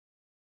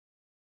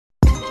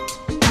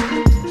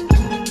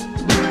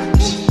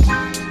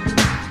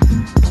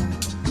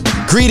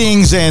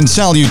Greetings and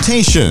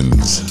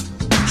salutations.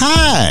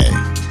 Hi.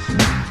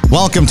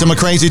 Welcome to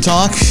McCrazy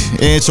Talk.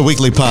 It's a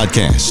weekly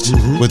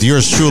podcast with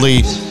yours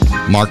truly,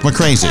 Mark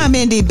McCrazy. I'm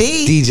Indy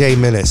B. DJ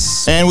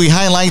Menace. And we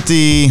highlight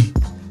the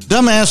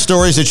dumbass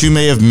stories that you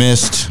may have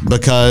missed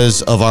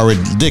because of our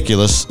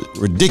ridiculous,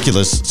 political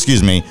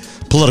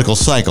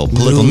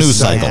news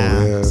cycle.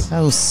 Yeah.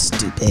 So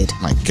stupid.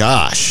 My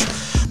gosh.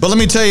 But let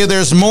me tell you,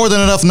 there's more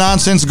than enough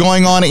nonsense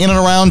going on in and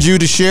around you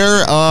to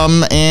share,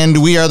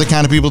 and we are the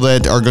kind of people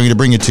that are going to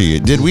bring it to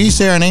you. Did we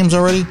say our names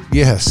already?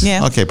 Yes.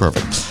 Yeah. Okay,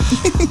 perfect.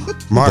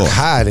 Mark Boy.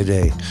 high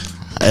today.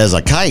 As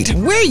a kite.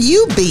 Where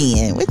you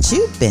been? What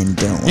you been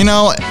doing? You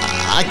know,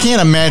 I can't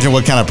imagine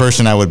what kind of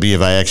person I would be if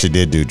I actually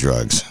did do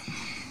drugs.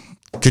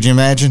 Could you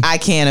imagine? I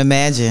can't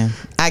imagine.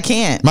 I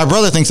can't. My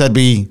brother thinks I'd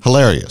be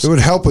hilarious. It would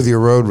help with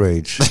your road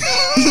rage.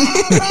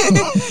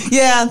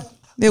 Yeah,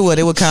 it would.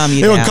 It would calm you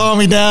It down. would calm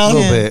me down. A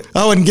little bit.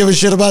 I wouldn't give a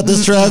shit about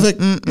this traffic.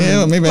 Yeah,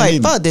 well, maybe I Like,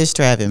 need. fuck this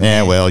traffic,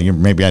 Yeah, man. well,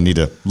 maybe I need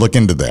to look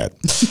into that.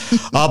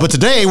 But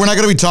today, we're not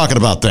going to be talking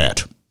about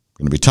that.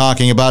 We're going to be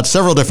talking about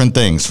several different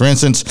things. For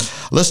instance,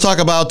 let's talk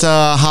about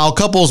how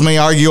couples may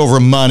argue over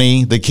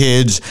money, the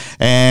kids,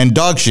 and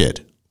dog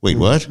shit. Wait,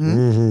 what?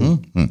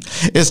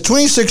 Is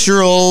 26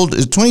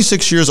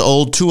 years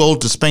old too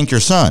old to spank your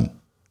son?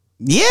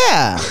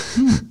 Yeah.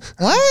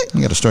 What?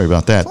 I got a story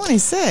about that.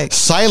 26.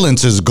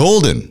 Silence is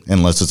golden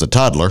unless it's a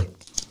toddler.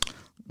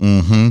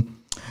 And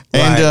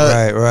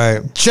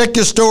Right. check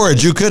your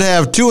storage. You could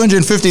have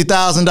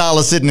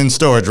 $250,000 sitting in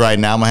storage right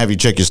now. I'm going to have you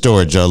check your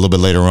storage a little bit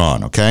later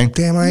on, okay?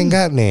 Damn, I ain't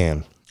got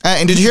none.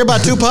 And did you hear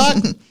about Tupac?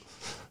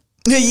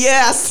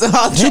 Yeah, I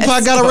saw that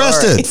Tupac got story.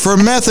 arrested for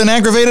meth and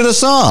aggravated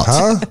assault.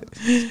 Huh?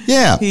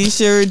 Yeah. He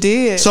sure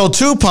did. So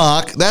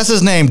Tupac, that's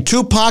his name,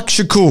 Tupac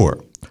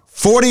Shakur,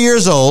 40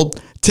 years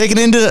old, taken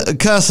into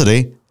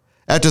custody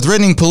after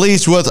threatening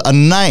police with a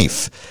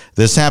knife.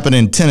 This happened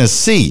in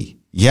Tennessee.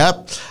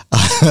 Yep.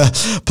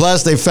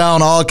 Plus, they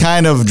found all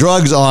kind of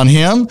drugs on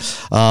him,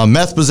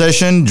 meth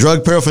possession,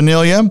 drug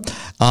paraphernalia,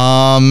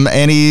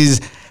 and he's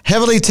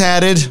heavily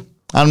tatted.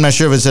 I'm not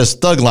sure if it says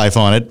Thug Life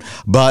on it,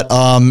 but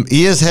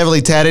he is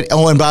heavily tatted.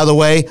 Oh, and by the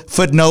way,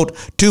 footnote,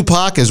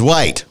 Tupac is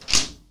white.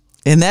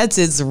 And that's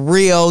his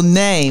real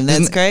name.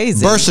 That's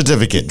crazy. Birth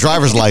certificate,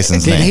 driver's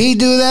license Did name. he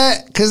do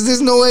that? Because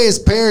there's no way his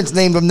parents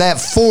named him that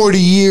 40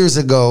 years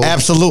ago.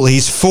 Absolutely.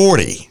 He's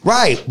 40.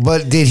 Right,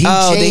 but did he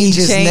Oh, did he change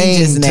his change name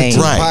his name? to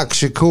Tupac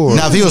Shakur?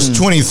 Now, if he was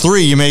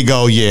 23, you may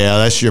go, yeah,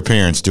 that's your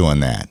parents doing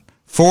that.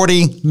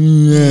 40?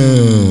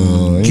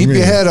 No. Keep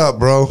your head up,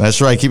 bro. That's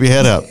right. Keep your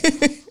head up.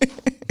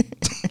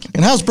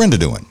 And how's Brenda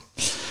doing?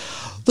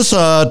 Let's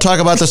talk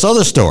about this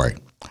other story.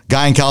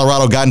 Guy in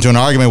Colorado got into an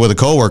argument with a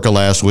coworker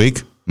last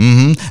week.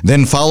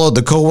 Then followed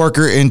the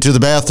coworker into the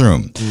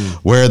bathroom,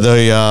 where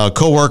the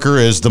coworker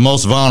is the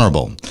most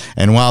vulnerable.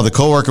 And while the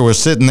coworker was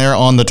sitting there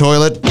on the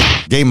toilet,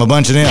 gave him a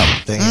bunch of them.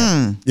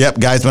 Damn. Yep,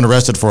 guy's been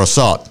arrested for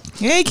assault.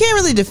 Yeah, you can't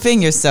really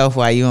defend yourself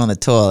while you're on the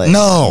toilet.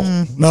 No,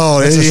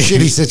 It's a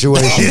shitty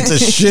situation. It's a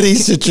shitty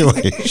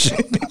situation.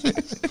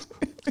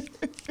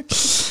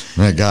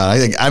 My God,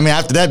 I mean,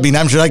 after that beating,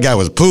 I'm sure that guy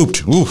was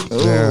pooped. Oof.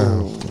 Yeah.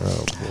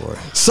 Oh, boy.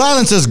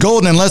 Silence is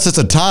golden unless it's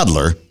a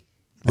toddler.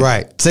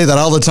 Right. Say that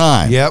all the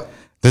time. Yep.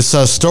 This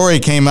story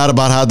came out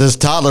about how this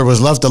toddler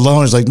was left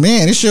alone. It's like,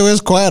 man, it sure is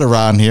quiet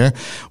around here.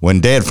 When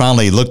Dad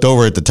finally looked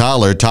over at the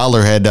toddler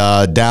had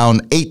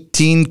down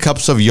 18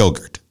 cups of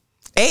yogurt.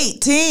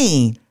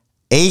 18.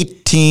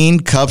 18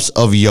 cups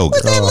of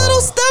yogurt. With that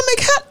little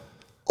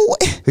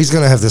stomach. He's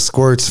going to have the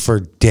squirts for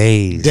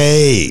days.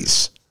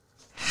 Days.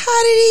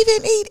 How did he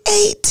even eat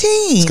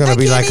 18? It's going to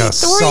be like a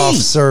three. soft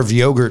serve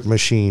yogurt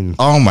machine.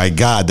 Oh, my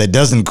God. That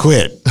doesn't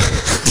quit.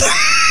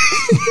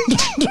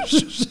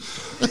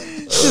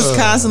 Just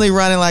constantly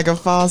running like a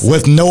faucet.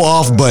 With no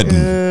off button.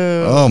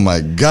 Oh,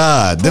 my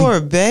God.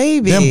 Poor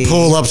baby. Them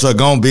pull-ups are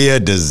going to be a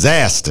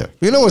disaster.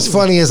 You know what's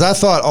funny is I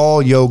thought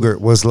all yogurt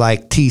was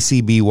like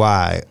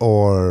TCBY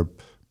or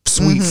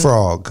Sweet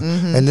Frog.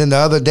 And then the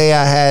other day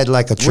I had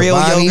like a Real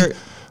Chobani. yogurt.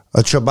 A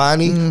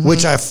Chobani,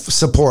 which I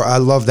support. I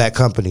love that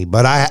company.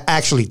 But I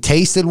actually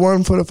tasted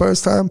one for the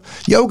first time.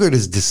 Yogurt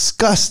is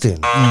disgusting.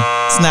 It's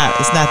not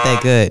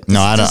that good.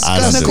 No, I don't. It's I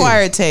an don't do it.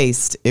 acquired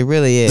taste. It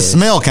really The is.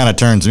 smell kind of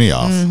turns me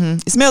off.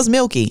 It smells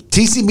milky.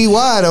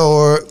 TCBY though,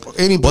 or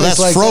any place Well, that's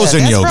like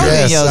frozen that. yogurt. Frozen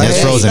Yes, yogurt.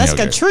 that's frozen That's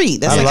yogurt. like a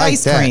treat. That's I like like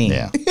ice that. cream.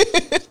 Yeah.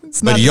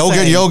 It's not But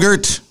the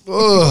yogurt. same.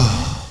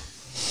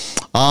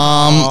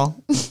 Oh.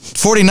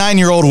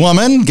 49-year-old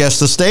woman, guess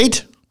the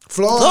state?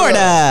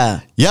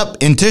 Florida. Yep,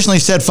 intentionally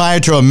set fire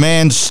to a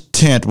man's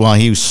tent while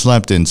he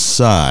slept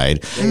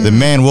inside. The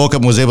man woke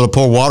up and was able to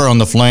pour water on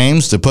the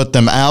flames to put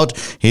them out.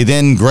 He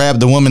then grabbed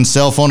the woman's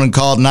cell phone and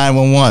called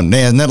 911.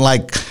 Man, isn't that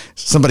like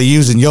somebody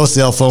using your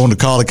cell phone to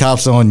call the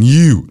cops on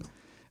you?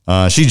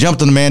 She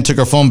jumped on the man, took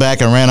her phone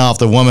back, and ran off.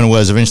 The woman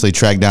was eventually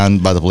tracked down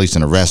by the police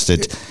and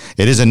arrested.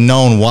 It isn't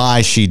known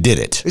why she did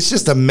it. It's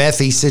just a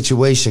methy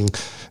situation.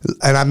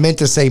 And I meant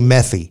to say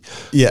methy.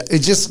 Yeah.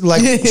 It's just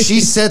like she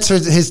sets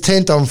his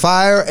tent on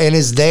fire and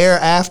is there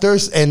after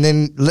and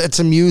then lets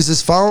him use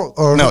his phone.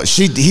 Or No,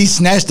 he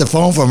snatched the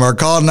phone from her,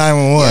 called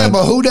 911. Yeah,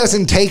 but who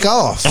doesn't take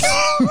off?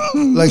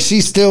 Like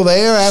she's still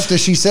there after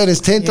she set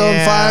his tent on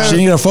fire? She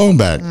needed her phone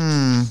back.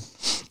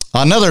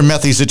 Another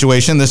methy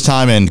situation, this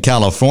time in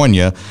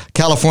California.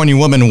 California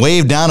woman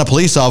waved down a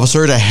police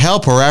officer to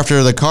help her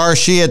after the car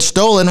she had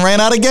stolen ran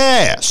out of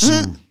gas.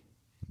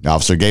 The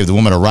officer gave the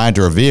woman a ride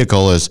to her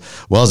vehicle as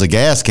well as a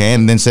gas can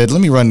and then said, "Let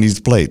me run these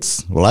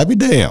plates." Well, I be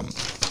damned.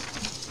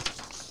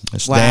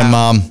 This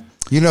damn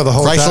you know the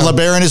whole Chrysler time,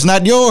 LeBaron is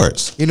not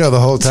yours. You know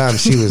the whole time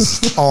she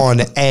was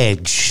on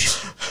edge.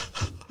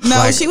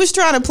 No, she was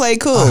trying to play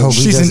cool. But in her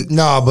She's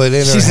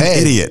head.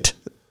 an idiot.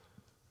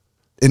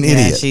 An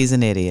idiot. She's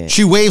an idiot.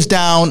 She waves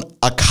down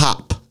a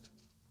cop.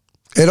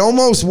 It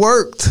almost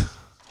worked.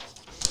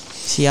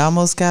 She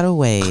almost got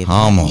away.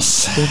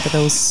 Almost.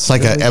 Those It's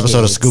like an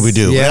episode of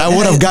Scooby-Doo. Yeah. I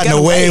would have gotten Got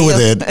away away. with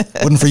it.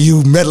 Wasn't for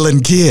you meddling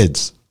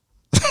kids.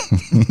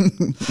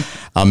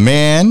 A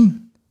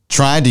man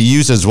tried to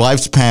use his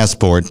wife's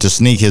passport to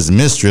sneak his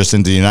mistress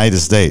into the United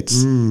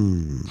States.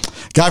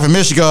 Guy from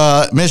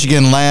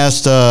Michigan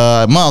last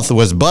month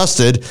was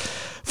busted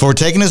for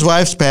taking his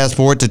wife's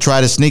passport to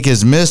try to sneak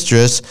his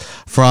mistress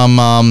from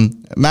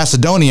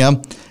Macedonia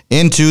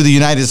into the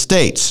United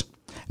States.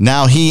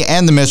 Now he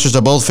and the mistress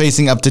are both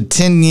facing up to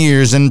 10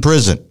 years in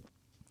prison.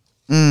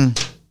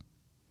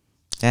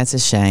 That's a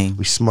shame.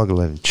 We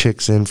smuggling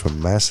chicks in from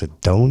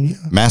Macedonia.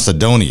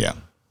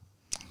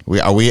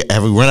 Have we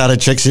run out of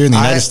chicks here in the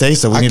United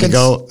States? So we need to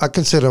go. I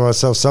consider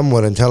myself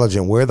somewhat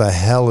intelligent. Where the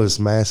hell is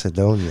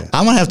Macedonia?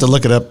 I'm gonna have to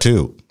look it up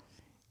too.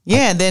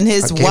 Yeah, then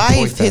his I can't point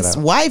wife, that his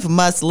out. wife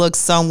must look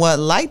somewhat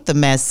like the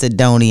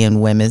Macedonian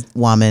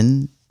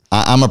woman.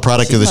 I'm a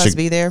product She of the must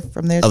be there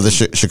from there. of the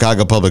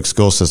Chicago public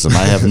school system.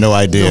 I have no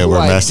idea No where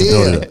idea.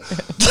 Macedonia.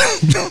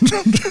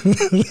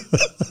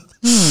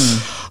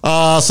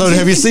 So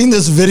have you seen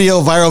this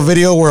viral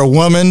video where a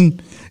woman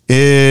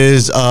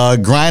is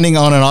grinding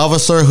on an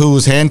officer who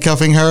was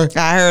handcuffing her?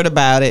 I heard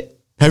about it.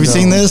 Have you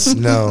seen this?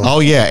 No. Oh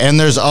yeah, and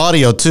there's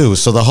audio too.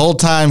 So the whole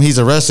time he's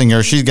arresting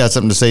her, she's got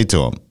something to say to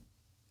him.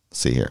 Let's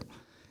see here.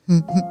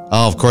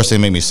 Oh, of course they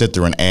make me sit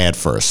through an ad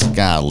first.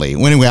 Golly.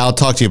 Well, anyway, I'll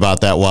talk to you about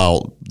that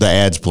while the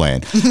ad's playing.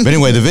 But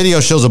anyway, the video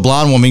shows a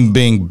blonde woman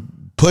being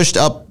pushed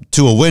up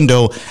to a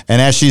window,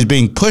 and as she's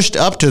being pushed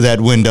up to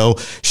that window,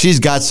 she's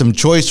got some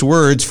choice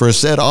words for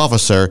said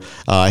officer.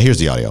 Here's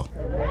the audio.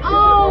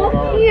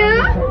 Oh,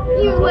 yeah?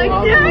 You like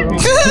that? You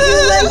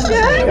like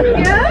that?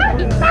 Yeah?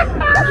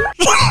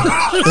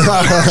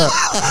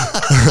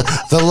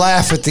 The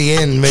laugh at the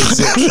end makes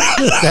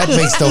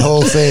the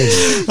whole thing.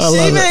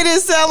 She made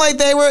it sound like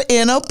they were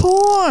in a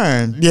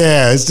porn.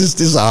 Yeah,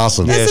 it's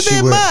awesome. That's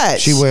a bit much.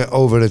 She went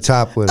over the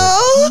top with it.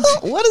 Oh,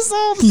 what is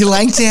all? You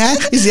like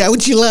that? Is that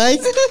what you like?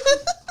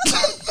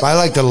 I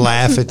like the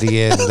laugh at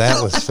the end.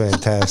 That was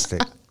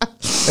fantastic.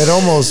 It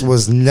almost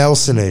was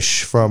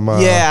Nelsonish from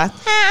Yeah.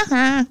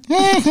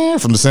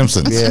 From The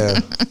Simpsons. yeah.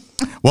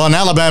 Well, an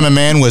Alabama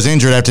man was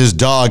injured after his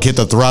dog hit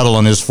the throttle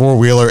on his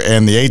four-wheeler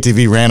and the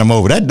ATV ran him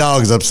over. That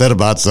dog's upset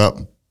about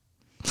something.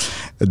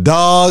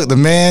 The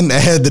man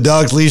had the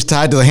dog's leash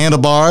tied to the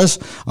handlebars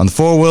on the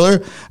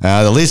four-wheeler.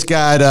 The leash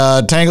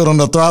got tangled on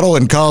the throttle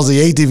and caused the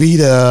ATV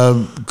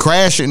to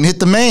crash and hit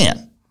the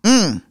man.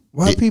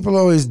 Why are people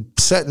always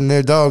setting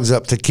their dogs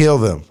up to kill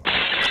them?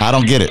 I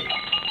don't get it.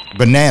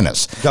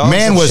 Bananas. Dogs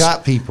have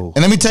shot people.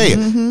 And let me tell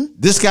you,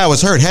 this guy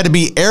was hurt, had to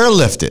be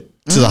airlifted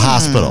to the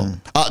hospital.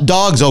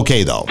 Dog's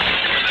okay, though.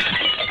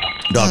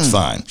 Dog's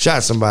fine.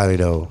 Shot somebody,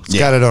 though. He's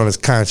Yeah. got it on his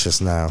conscience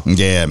now.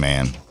 Yeah,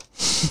 man.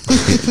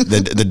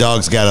 the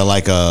dog's got a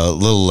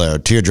little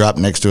teardrop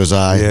next to his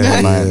eye.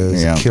 Yeah,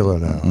 he's Yeah. a killer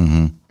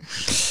now.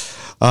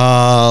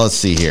 Let's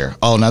see here.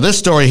 Oh, now this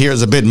story here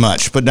is a bit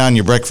much. Put down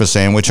your breakfast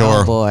sandwich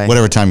or boy.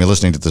 whatever time you're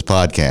listening to this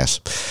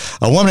podcast.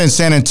 A woman in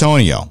San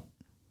Antonio,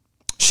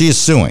 she is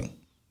suing.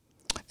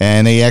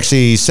 And they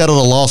actually settled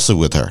a lawsuit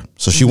with her.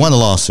 So she won the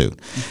lawsuit.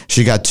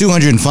 She got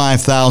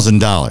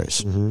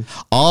 $205,000.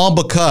 All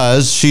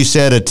because she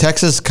said a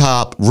Texas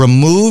cop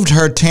removed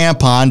her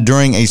tampon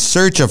during a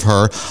search of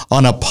her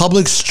on a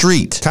public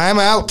street. Time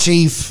out,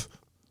 Chief.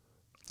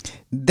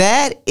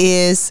 That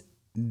is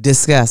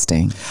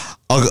disgusting.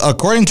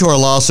 According to her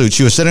lawsuit,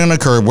 she was sitting on a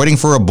curb waiting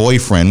for a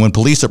boyfriend when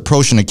police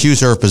approached and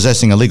accused her of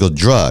possessing illegal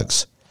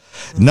drugs.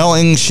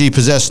 Knowing she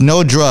possessed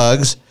no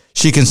drugs,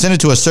 she consented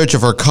to a search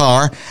of her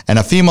car, and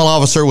a female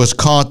officer was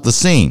called at the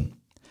scene.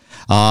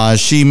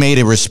 She made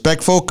a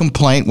respectful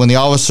complaint when the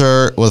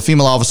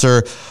female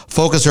officer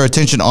focused her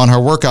attention on her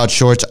workout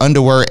shorts,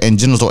 underwear, and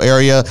genital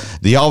area.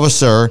 The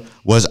officer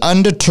was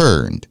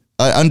undeterred,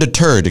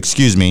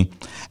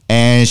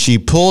 and she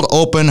pulled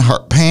open her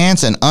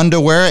pants and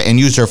underwear and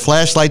used her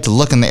flashlight to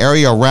look in the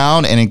area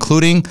around and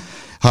including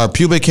her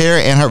pubic hair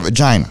and her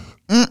vagina.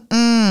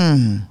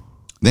 Then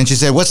she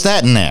said, "What's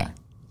that in there?"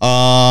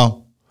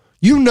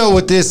 You know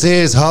what this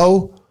is,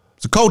 ho.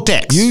 It's a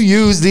Kotex. You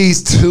use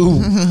these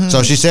too.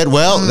 So she said,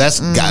 well,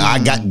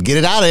 I got get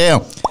it out of here.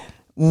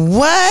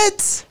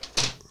 What?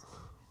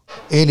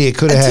 Andy, it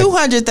could have had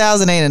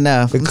 200,000 ain't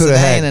enough. It could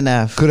have ain't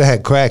enough. Could have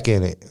had crack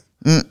in it.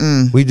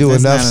 We do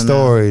That's enough not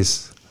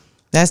stories.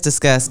 That's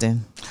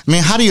disgusting. I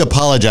mean, how do you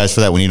apologize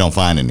for that when you don't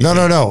find anything?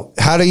 No.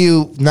 How do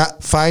you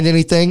not find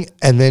anything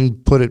and then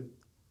put it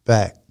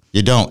back?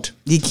 You don't.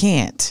 You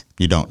can't.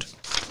 You don't.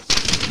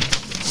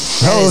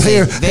 That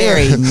is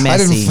very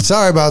messy.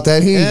 Sorry about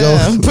that. Here you go.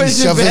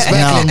 Shove this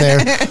back in there.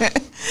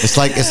 It's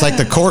like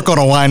the cork on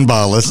a wine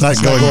bottle. It's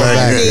not going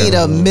back. You need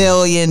 $1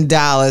 million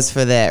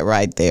for that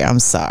right there. I'm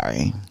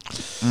sorry.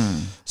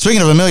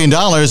 Speaking of $1 million,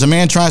 a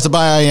man tries to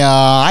buy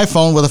an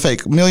iPhone with a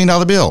fake $1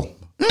 million bill.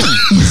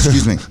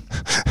 Excuse me.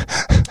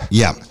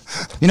 Yeah.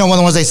 You know, one of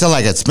the ones they sell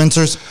like at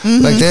Spencer's?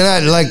 Like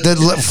they're not like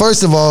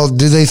first of all,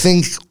 do they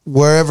think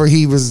wherever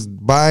he was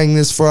buying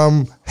this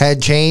from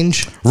had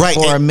change? Right.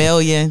 For $1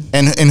 million.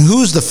 And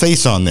who's the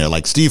face on there?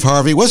 Like Steve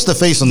Harvey? What's the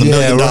face on the $1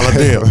 million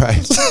bill?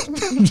 Right.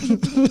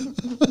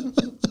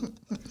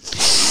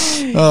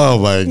 Oh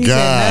my He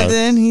God.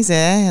 said nothing. He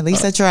said, at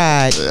least I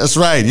tried. That's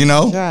right, you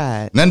know.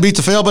 Tried. None beats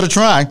a fail but a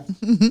try.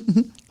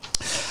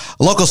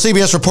 A local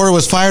CBS reporter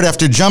was fired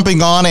after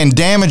jumping on and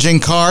damaging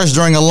cars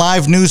during a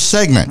live news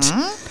segment.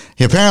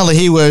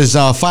 He was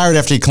fired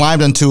after he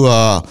climbed into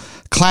a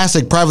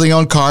classic privately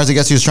owned cars. I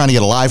guess he was trying to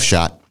get a live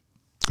shot.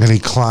 And he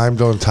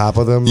climbed on top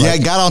of them? Yeah,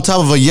 got on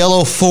top of a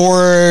yellow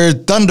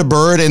Ford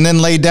Thunderbird and then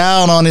lay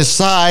down on his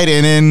side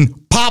and then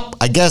pop,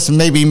 I guess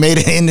maybe made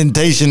an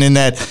indentation in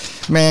that.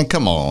 Man,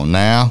 come on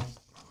now.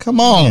 Come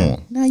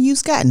on. Now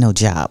you've got no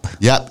job.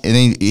 Yep,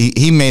 and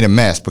he made a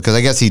mess because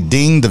I guess he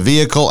dinged the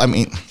vehicle. I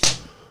mean...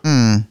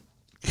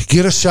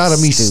 Get a shot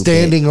of me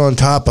standing on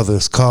top of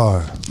this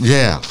car.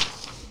 Yeah.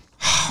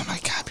 Oh, my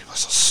God. People are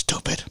so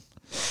stupid.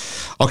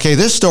 Okay,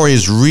 this story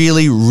is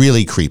really,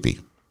 really creepy.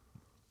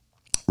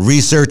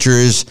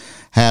 Researchers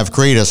have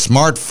created a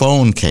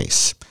smartphone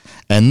case.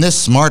 And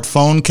this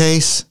smartphone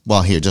case,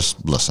 well, here,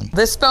 just listen.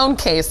 This phone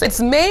case,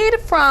 it's made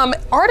from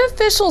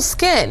artificial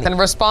skin in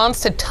response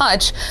to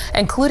touch,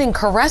 including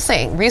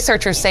caressing.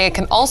 Researchers say it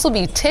can also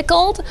be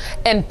tickled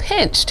and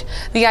pinched.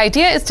 The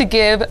idea is to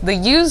give the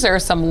user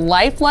some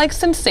lifelike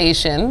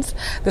sensations.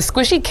 The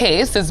squishy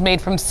case is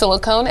made from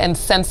silicone and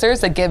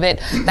sensors that give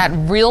it that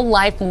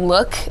real-life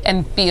look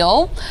and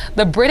feel.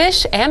 The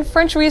British and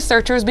French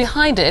researchers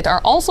behind it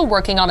are also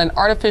working on an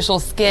artificial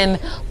skin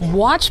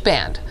watch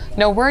band.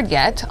 No word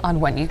yet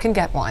on when you can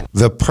get one.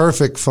 The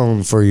perfect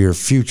phone for your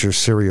future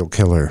serial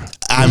killer.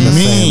 I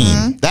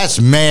mean, that's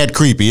mad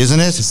creepy, isn't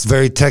it? It's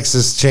very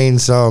Texas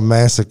Chainsaw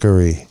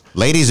Massacre-y.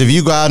 Ladies, if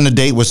you go out on a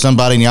date with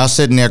somebody and y'all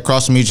sitting there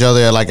across from each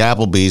other like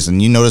Applebee's and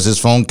you notice his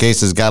phone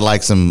case has got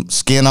like some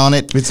skin on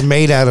it. It's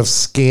made out of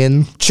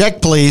skin.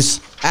 Check,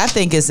 please. I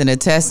think it's a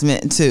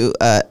testament to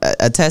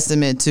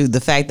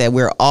the fact that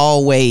we're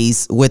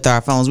always with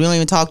our phones. We don't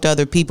even talk to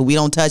other people. We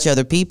don't touch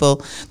other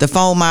people. The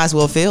phone might as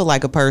well feel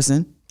like a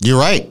person. You're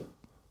right.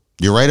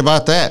 You're right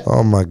about that.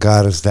 Oh my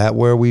God, is that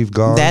where we've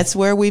gone? That's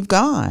where we've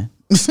gone.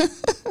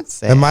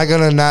 Am I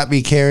going to not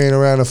be carrying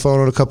around a phone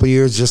in a couple of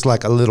years just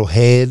like a little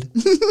head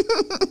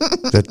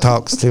that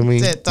talks to me?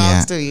 That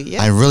talks to you.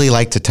 Yeah. I really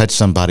like to touch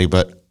somebody,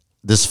 but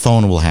this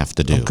phone will have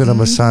to do. I'm going to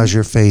massage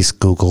your face,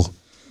 Google.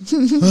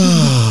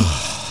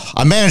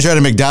 A manager at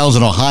a McDonald's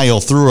in Ohio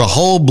threw a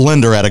whole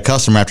blender at a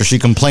customer after she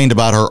complained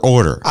about her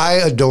order. I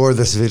adore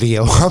this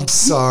video. I'm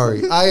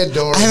sorry. I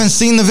adore it. I haven't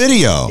seen the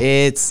video.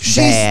 It's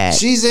bad.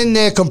 She's in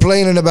there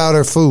complaining about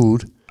her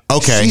food.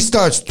 Okay. She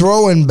starts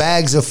throwing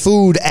bags of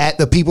food at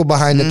the people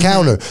behind the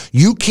counter.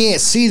 You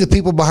can't see the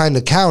people behind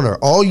the counter.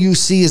 All you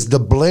see is the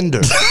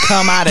blender.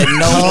 Come out of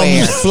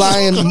nowhere.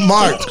 Flying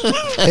Mark.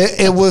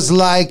 It was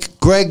like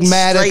Greg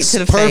Maddox, to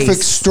the perfect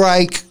face.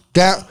 strike.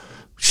 Down.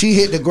 She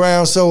hit the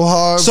ground so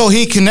hard. So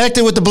he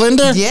connected with the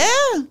blender?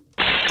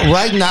 Yeah.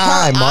 Right in the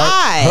eye,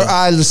 Mark. Her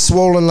eye was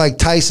swollen like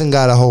Tyson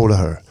got a hold of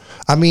her.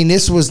 I mean,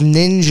 this was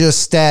ninja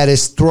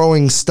status,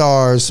 throwing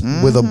stars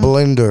with a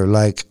blender,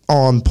 like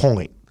on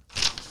point.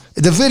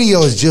 The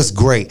video is just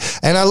great.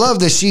 And I love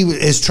that she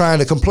is trying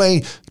to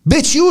complain.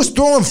 Bitch, you was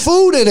throwing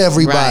food at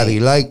everybody.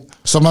 Right. Like,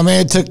 So my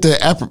man took the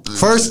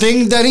first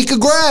thing that he could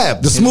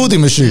grab. the smoothie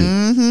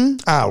machine.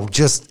 Ow,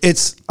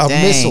 it's a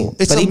Dang. missile.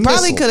 It's but a he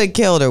probably missile. could have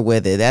killed her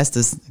with it. That's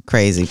the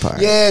crazy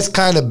part. Yeah, it's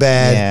kind of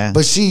bad. Yeah.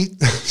 But she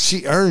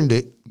earned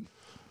it.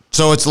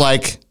 So it's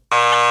like,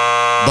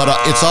 but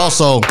it's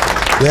also,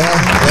 Yeah.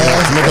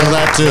 look at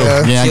that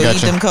too. Yeah, I She'll got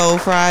eat you. them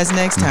cold fries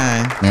next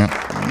time.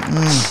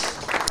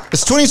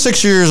 It's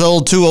 26 years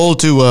old, too old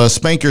to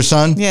spank your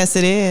son. Yes,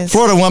 it is.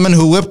 Florida woman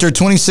who whipped her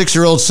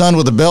 26-year-old son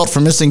with a belt for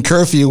missing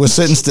curfew was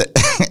sentenced to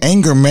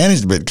anger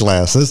management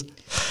classes.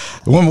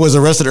 The woman was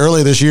arrested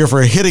earlier this year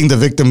for hitting the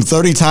victim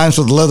 30 times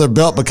with a leather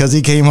belt because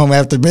he came home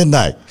after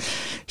midnight.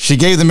 She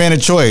gave the man a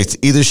choice.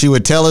 Either she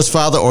would tell his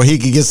father or he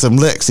could get some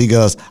licks. He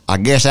goes, I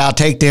guess I'll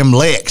take them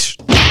licks.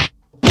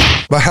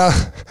 But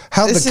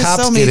How'd There's the just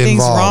cops so many get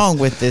things involved? wrong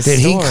with this Did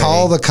he story.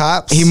 call the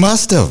cops? He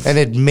must have. And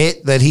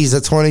admit that he's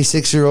a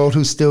 26-year-old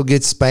who still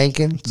gets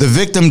spanking? The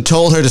victim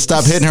told her to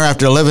stop hitting her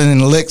after 11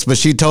 licks, but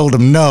she told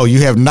him, no,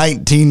 you have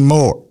 19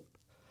 more.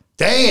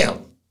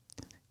 Damn.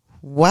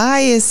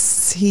 Why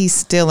is he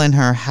still in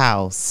her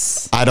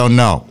house? I don't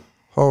know.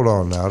 Hold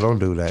on now. Don't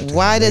do that. to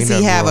Why him. does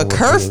Ain't he nothing have a wrong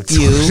with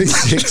curfew? being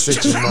 26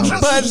 at your mama's.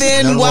 But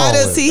then Nothing why wrong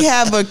does with he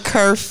have a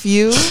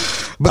curfew?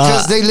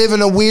 Because they live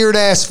in a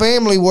weird-ass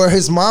family where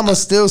his mama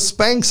still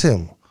spanks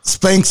him.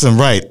 Spanks him,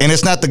 right. And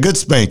it's not the good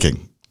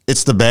spanking.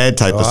 It's the bad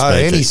type of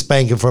spanking. Any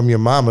spanking from your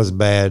mama's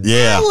bad.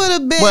 Yeah. I would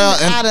have been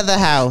and out of the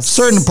house.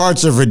 certain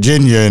parts of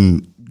Virginia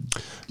and...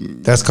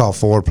 That's called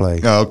foreplay.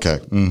 Oh, okay.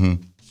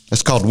 Mm-hmm.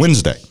 It's called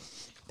Wednesday.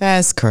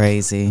 That's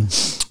crazy.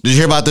 Did you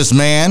hear about this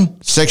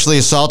man sexually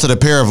assaulted a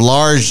pair of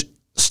large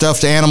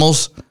stuffed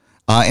animals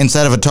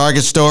inside of a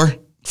Target store,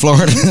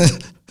 Florida?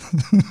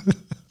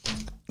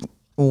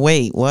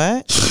 Wait,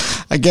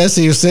 what? I guess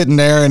he was sitting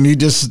there and he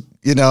just,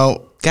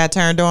 Got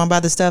turned on by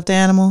the stuffed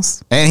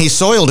animals? and he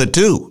soiled it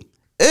too.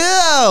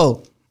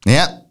 Ew!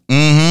 Yeah.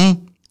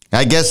 Mm-hmm.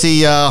 I guess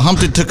he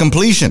humped it to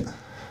completion.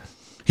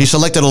 He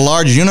selected a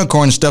large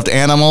unicorn stuffed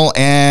animal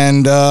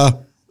and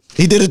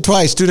he did it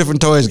twice. 2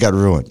 different toys got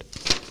ruined.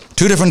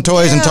 2 different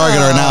toys in Target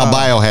are now a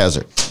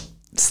biohazard.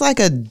 It's like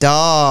a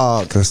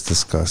dog That's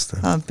disgusting.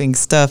 humping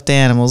stuffed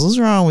animals. What's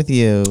wrong with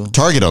you?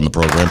 Target on the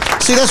program.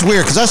 See, that's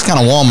weird because that's kind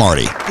of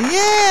Walmarty.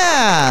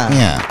 Yeah.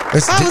 Yeah.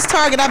 If I was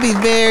Target, I'd be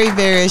very,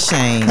 very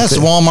ashamed. That's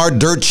Walmart,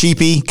 dirt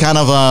cheapy, kind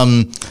of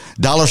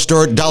dollar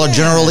store, Dollar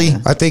Generally.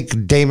 I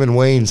think Damon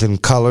Wayans in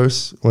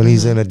Colors when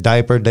he's in a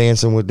diaper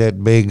dancing with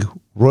that big,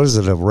 what is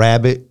it, a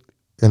rabbit?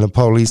 And the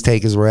police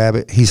take his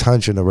rabbit. He's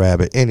hunching the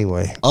rabbit.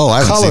 Anyway. Oh,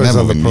 I haven't seen that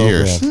on the movie in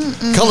years.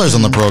 program. Colors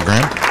on the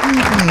program.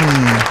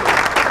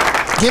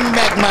 Give me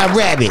back my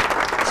rabbit.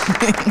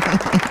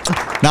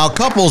 Now,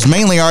 couples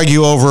mainly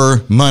argue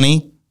over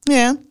money,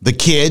 Yeah. the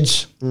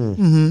kids,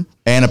 and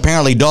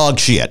apparently dog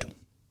shit.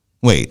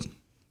 Wait,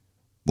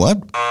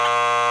 what?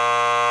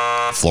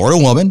 Florida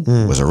woman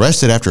was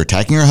arrested after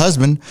attacking her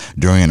husband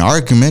during an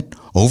argument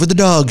over the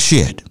dog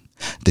shit.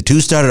 The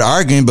two started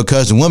arguing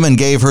because the woman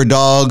gave her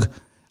dog,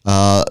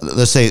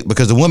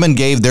 because the woman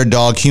gave their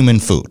dog human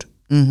food.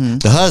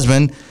 The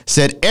husband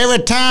said, every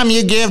time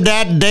you give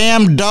that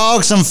damn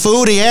dog some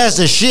food, he has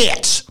the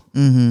shits.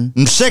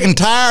 I'm sick and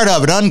tired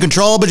of it.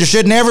 Uncontrollable, you're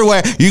shitting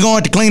everywhere. You're going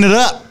to have to clean it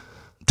up.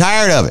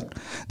 Tired of it.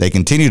 They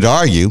continued to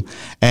argue,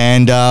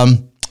 and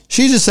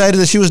she decided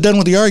that she was done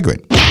with the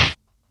argument.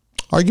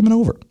 Argument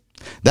over.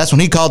 That's when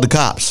he called the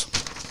cops.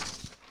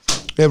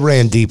 It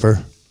ran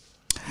deeper.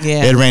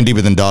 Yeah. It ran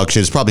deeper than dog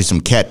shit. There's probably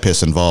some cat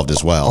piss involved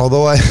as well.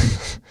 Although I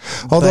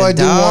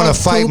do want dog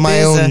to fight poop my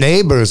is own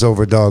neighbors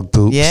over dog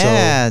poop.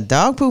 Yeah,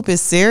 dog poop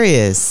is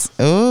serious.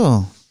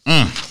 Ooh.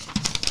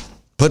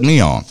 Put me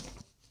on.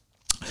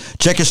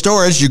 Check your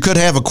storage. You could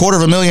have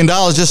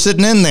 $250,000 just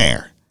sitting in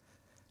there.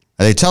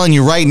 Are they telling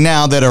you right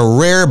now that a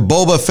rare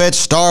Boba Fett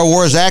Star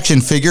Wars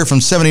action figure from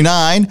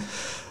 '79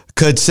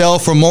 could sell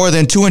for more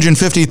than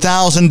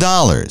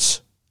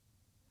 $250,000?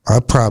 I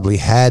probably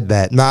had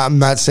that. No, I'm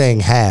not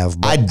saying have,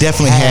 but I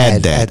definitely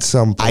had that at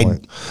some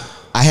point.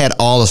 I had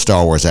all the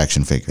Star Wars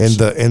action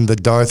figures. In the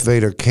Darth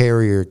Vader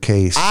carrier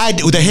case.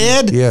 The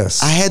head?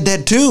 Yes. I had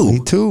that too. Me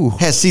too.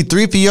 Had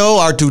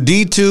C-3PO,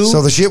 R2-D2.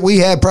 So the shit we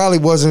had probably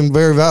wasn't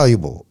very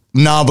valuable.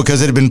 No,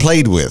 because it had been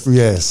played with.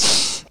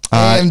 Yes.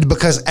 And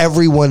because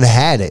everyone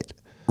had it.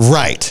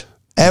 Right.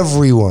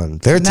 Everyone.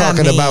 They're Not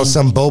talking me. about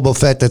some Boba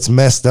Fett that's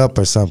messed up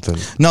or something.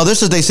 No, they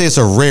say it's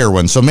a rare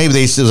one, so maybe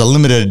it was a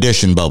limited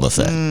edition Boba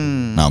Fett.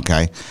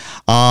 Okay.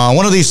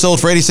 One of these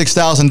sold for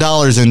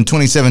 $86,000 in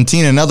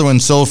 2017. Another one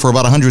sold for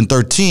about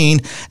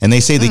 $113,000, and they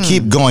say they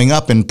keep going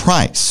up in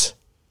price.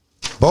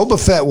 Boba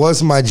Fett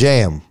was my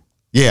jam.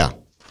 Yeah.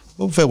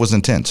 Boba Fett was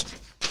intense.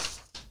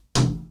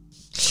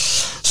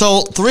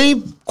 So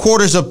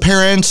 3/4 of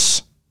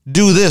parents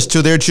do this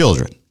to their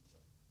children.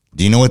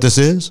 Do you know what this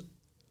is?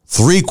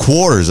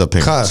 3/4 of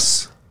parents.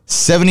 Cuss.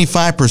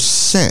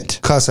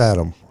 75%. Cuss at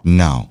him.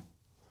 No.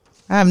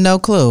 I have no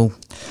clue.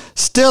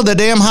 Still the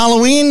damn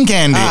Halloween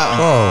candy.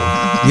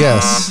 Oh,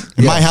 yes.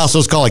 In my house,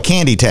 those call it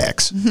candy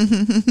tax.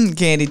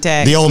 Candy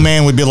tag. The old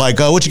man would be like,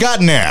 "Oh, what you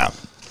got in there?"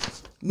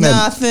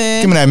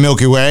 Nothing. Give me that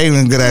Milky Way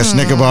and get that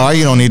Snicker bar.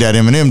 You don't need that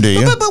M&M, do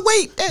you? But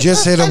wait.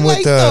 Just hit him with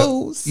like the,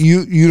 those.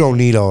 you don't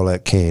need all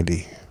that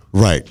candy.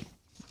 Right.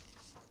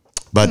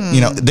 But,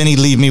 then he'd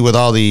leave me with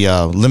all the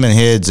lemon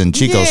heads and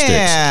Chico sticks.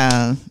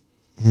 Yeah.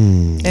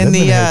 And Lemon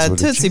heads the with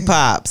the Tootsie cheese.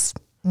 Pops.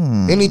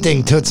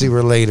 Anything Tootsie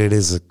related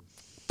is a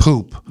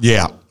poop.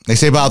 Yeah. They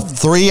say about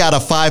 3 out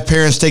of 5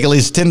 parents take at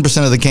least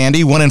 10% of the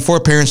candy. 1 in 4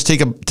 parents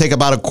take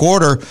about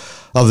 1/4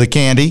 of the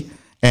candy.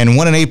 And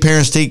 1 in 8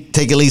 parents take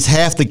at least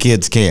half the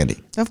kids'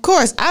 candy. Of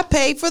course, I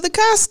paid for the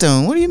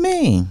costume. What do you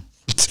mean?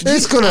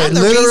 It's gonna I'm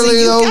the reason literally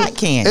you though. got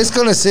candy. It's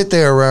gonna sit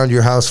there around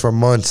your house for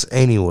months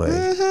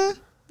anyway.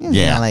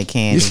 Yeah. I like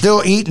candy. You're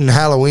still eating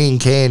Halloween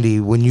candy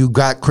when you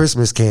got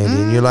Christmas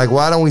candy, and you're like,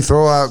 why don't we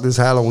throw out this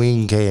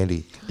Halloween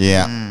candy?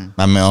 Yeah.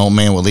 My old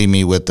man would leave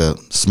me with the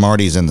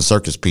Smarties and the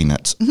circus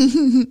peanuts.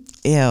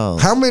 Ew.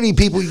 How many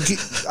people?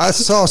 I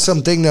saw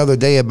something the other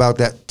day about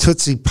that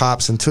Tootsie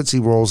Pops and Tootsie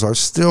Rolls are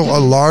still a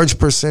large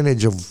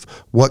percentage of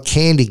what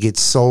candy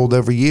gets sold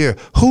every year.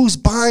 Who's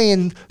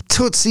buying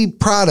Tootsie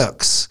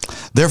products?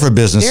 They're for They're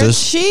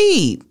businesses.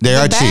 cheap. They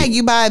are cheap.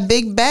 You buy a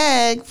big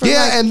bag. For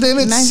And then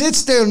it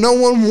sits there. No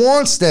one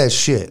wants that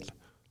shit.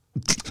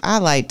 I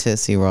like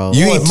Tootsie Rolls.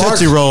 You Boy, eat Mark-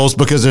 Tootsie Rolls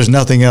because there's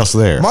nothing else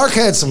there. Mark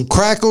had some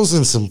crackles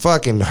and some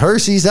fucking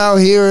Hershey's out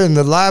here in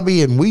the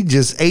lobby, and we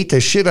just ate the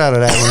shit out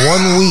of that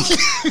 1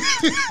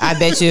 week. I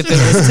bet you if it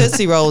was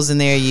Tootsie Rolls in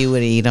there, you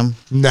would eat them.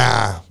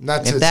 Nah,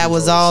 not Tootsie If that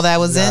was Rolls. all that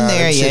was in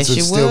there, them yes, shits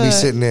you still be would.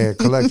 sitting there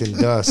collecting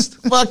dust.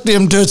 Fuck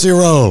them Tootsie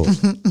Rolls.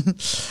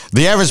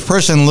 The average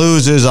person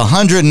loses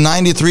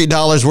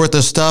 $193 worth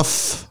of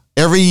stuff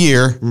every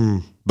year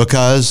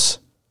because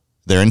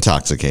they're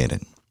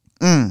intoxicated.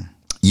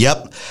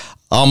 Yep.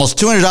 Almost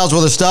 $200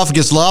 worth of stuff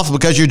gets lost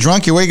because you're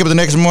drunk. You wake up the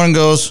next morning and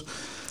goes,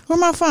 Where's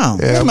my phone?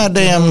 where's my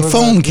damn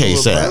phone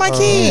case at? Where my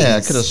keys? Yeah,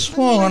 I could have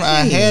sworn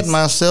I had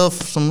myself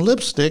some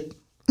lipstick.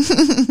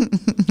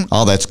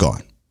 All that's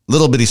gone.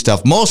 Little bitty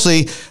stuff.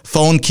 Mostly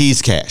phone,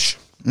 keys, cash.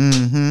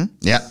 Mm-hmm.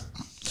 Yeah.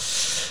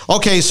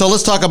 Okay, so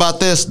let's talk about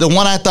this. The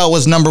one I thought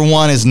was number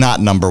one is not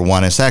number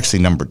one. It's actually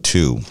number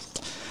two.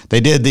 They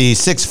did the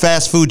 6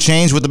 fast food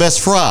chains with the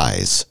best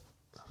fries.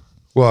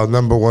 Well,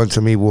 number one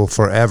to me will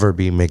forever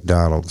be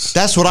McDonald's.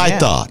 That's what I Yeah.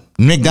 thought.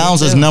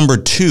 McDonald's is number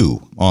 2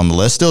 on the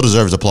list. Still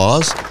deserves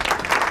applause.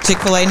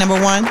 Chick-fil-A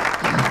number 1.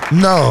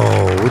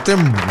 No, with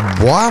them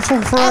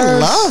waffle fries. I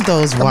love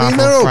those waffle I mean,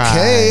 they're okay.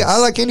 fries. I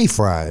like any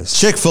fries.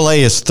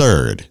 Chick-fil-A is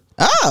third.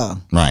 Oh.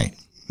 Right.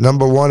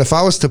 Number one, if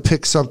I was to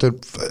pick something,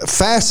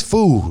 fast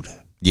food,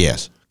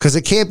 Yes. because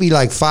it can't be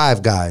like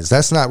Five Guys.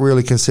 That's not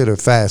really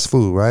considered fast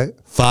food, right?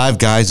 Five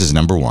Guys is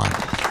number 1.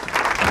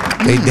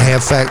 They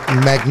have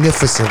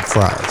magnificent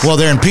fries. Well,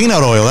 they're in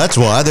peanut oil. That's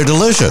why. They're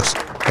delicious.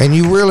 And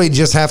you really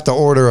just have to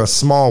order a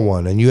small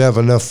one, and you have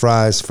enough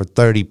fries for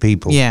 30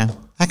 people. Yeah.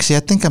 Actually, I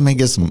think I may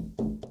get some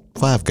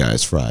Five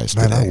Guys fries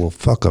Man, I today. will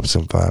fuck up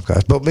some Five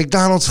Guys. But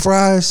McDonald's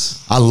fries,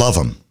 I love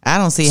them. I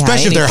don't see Especially how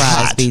if any they're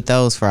fries hot. beat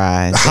those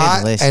fries. They're hot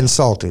delicious. and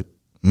salted.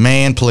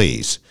 Man,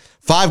 please.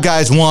 Five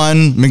Guys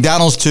 1,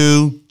 McDonald's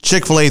 2,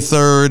 Chick-fil-A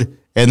 3rd,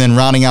 and then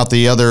rounding out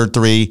the other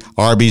 3,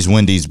 Arby's,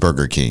 Wendy's,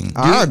 Burger King.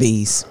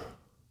 Arby's.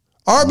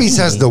 Arby's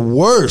has the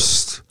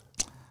worst.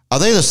 Are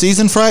they the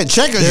seasoned fried?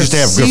 Checkers They're used to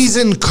have good.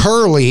 seasoned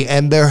curly,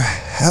 and they're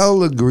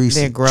hella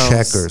greasy. They're gross.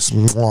 Checkers.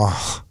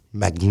 Mwah.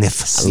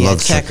 Magnificent. Yeah,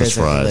 love Checkers Checkers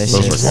are fries.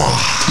 Those delicious. are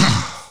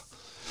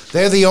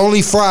They're the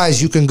only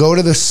fries you can go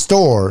to the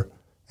store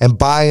and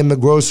buy in the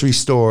grocery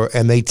store,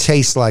 and they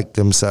taste like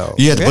themselves.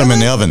 You have to put them in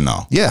the oven,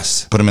 though.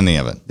 Yes. Put them in the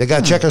oven. They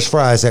got Checkers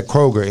fries at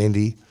Kroger,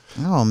 Indy.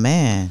 Oh,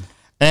 man.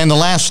 And the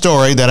last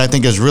story that I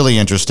think is really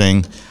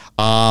interesting,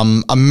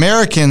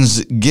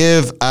 Americans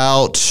give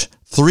out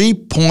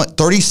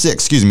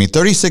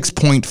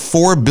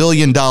 $36.4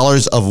 billion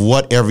of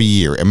what every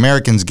year?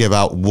 Americans give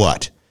out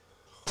what?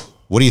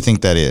 What do you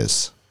think that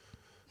is?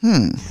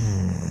 I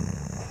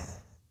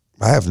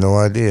have no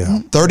idea.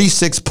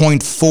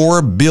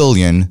 $36.4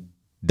 billion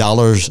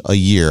a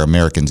year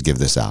Americans give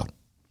this out.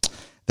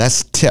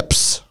 That's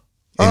tips.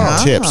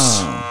 And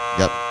tips.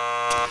 Yep.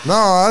 No,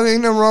 I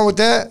ain't nothing wrong with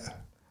that.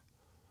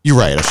 You're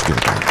right. I should give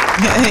it that.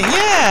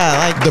 Yeah,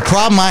 like The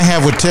problem I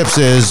have with tips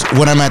is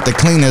when I'm at the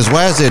cleaners,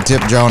 why is there a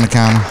tip jar on the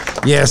counter?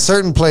 Yeah,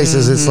 certain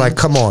places it's like,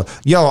 come on.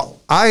 Yo,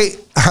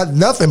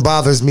 nothing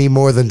bothers me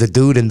more than the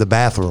dude in the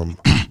bathroom.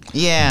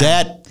 yeah.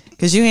 That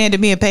Because you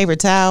handed me a paper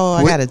towel.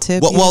 I got a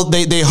tip. you. well,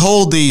 they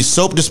hold the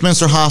soap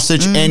dispenser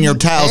hostage and your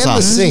towels And the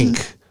hostage.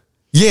 sink.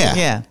 Yeah.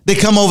 Yeah. They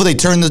come over, they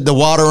turn the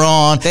water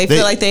on. They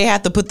feel like they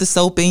have to put the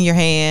soap in your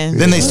hand.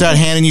 Then they start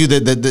handing you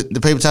the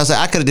paper towels.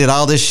 I could have did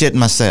all this shit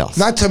myself.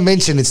 Not to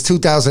mention it's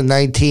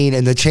 2019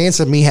 and the chance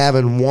of me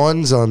having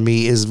ones on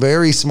me is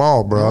very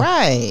small, bro.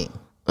 Right.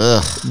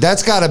 Ugh.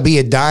 That's got to be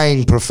a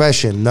dying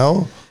profession,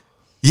 no?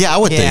 Yeah, I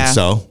would think Yeah.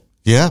 so.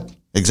 Yeah,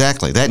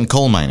 exactly. That and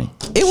coal mining.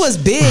 It was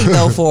big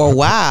though for a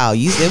while.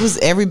 It was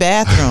every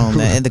bathroom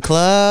in the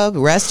club,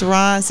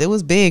 restaurants. It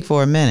was big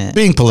for a minute.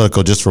 Being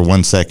political just for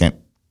 1 second.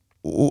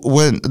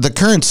 When the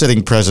current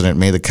sitting president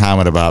made the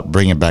comment about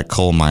bringing back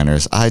coal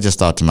miners, I just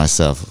thought to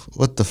myself,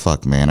 what the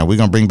fuck, man? Are we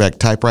going to bring back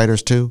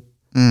typewriters too?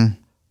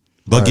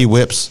 Buggy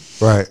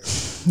whips? Right.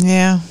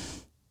 Yeah.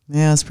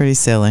 Yeah, it's pretty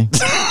silly.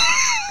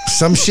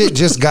 Some shit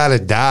just got to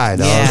die,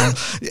 dog. Yeah.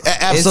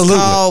 Absolutely.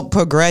 It's called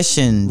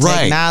progression,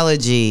 Right.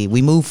 technology.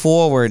 We move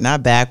forward,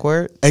 not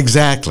backward.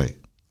 Exactly.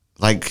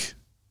 Like,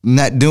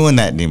 not doing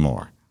that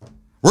anymore.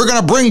 We're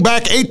going to bring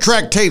back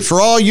 8-track tapes for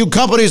all you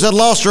companies that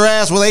lost your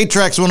ass when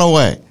 8-tracks went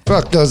away.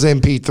 Fuck those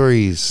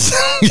MP3s.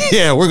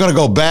 Yeah, we're going to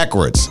go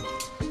backwards.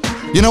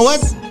 You know what?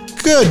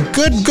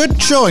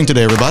 Good showing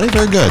today, everybody.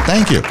 Very good.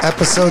 Thank you.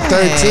 Episode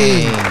 13.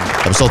 Hey.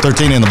 Episode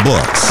 13 in the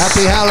books.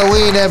 Happy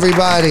Halloween,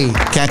 everybody.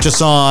 Catch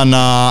us on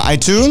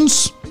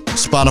iTunes,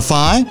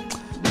 Spotify,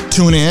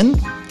 TuneIn,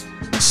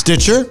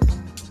 Stitcher,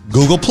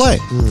 Google Play.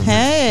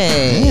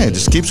 Hey. Yeah, it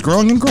just keeps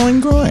growing and growing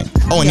and growing.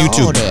 Oh, and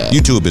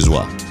YouTube as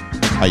well.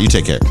 All right, you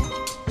take care.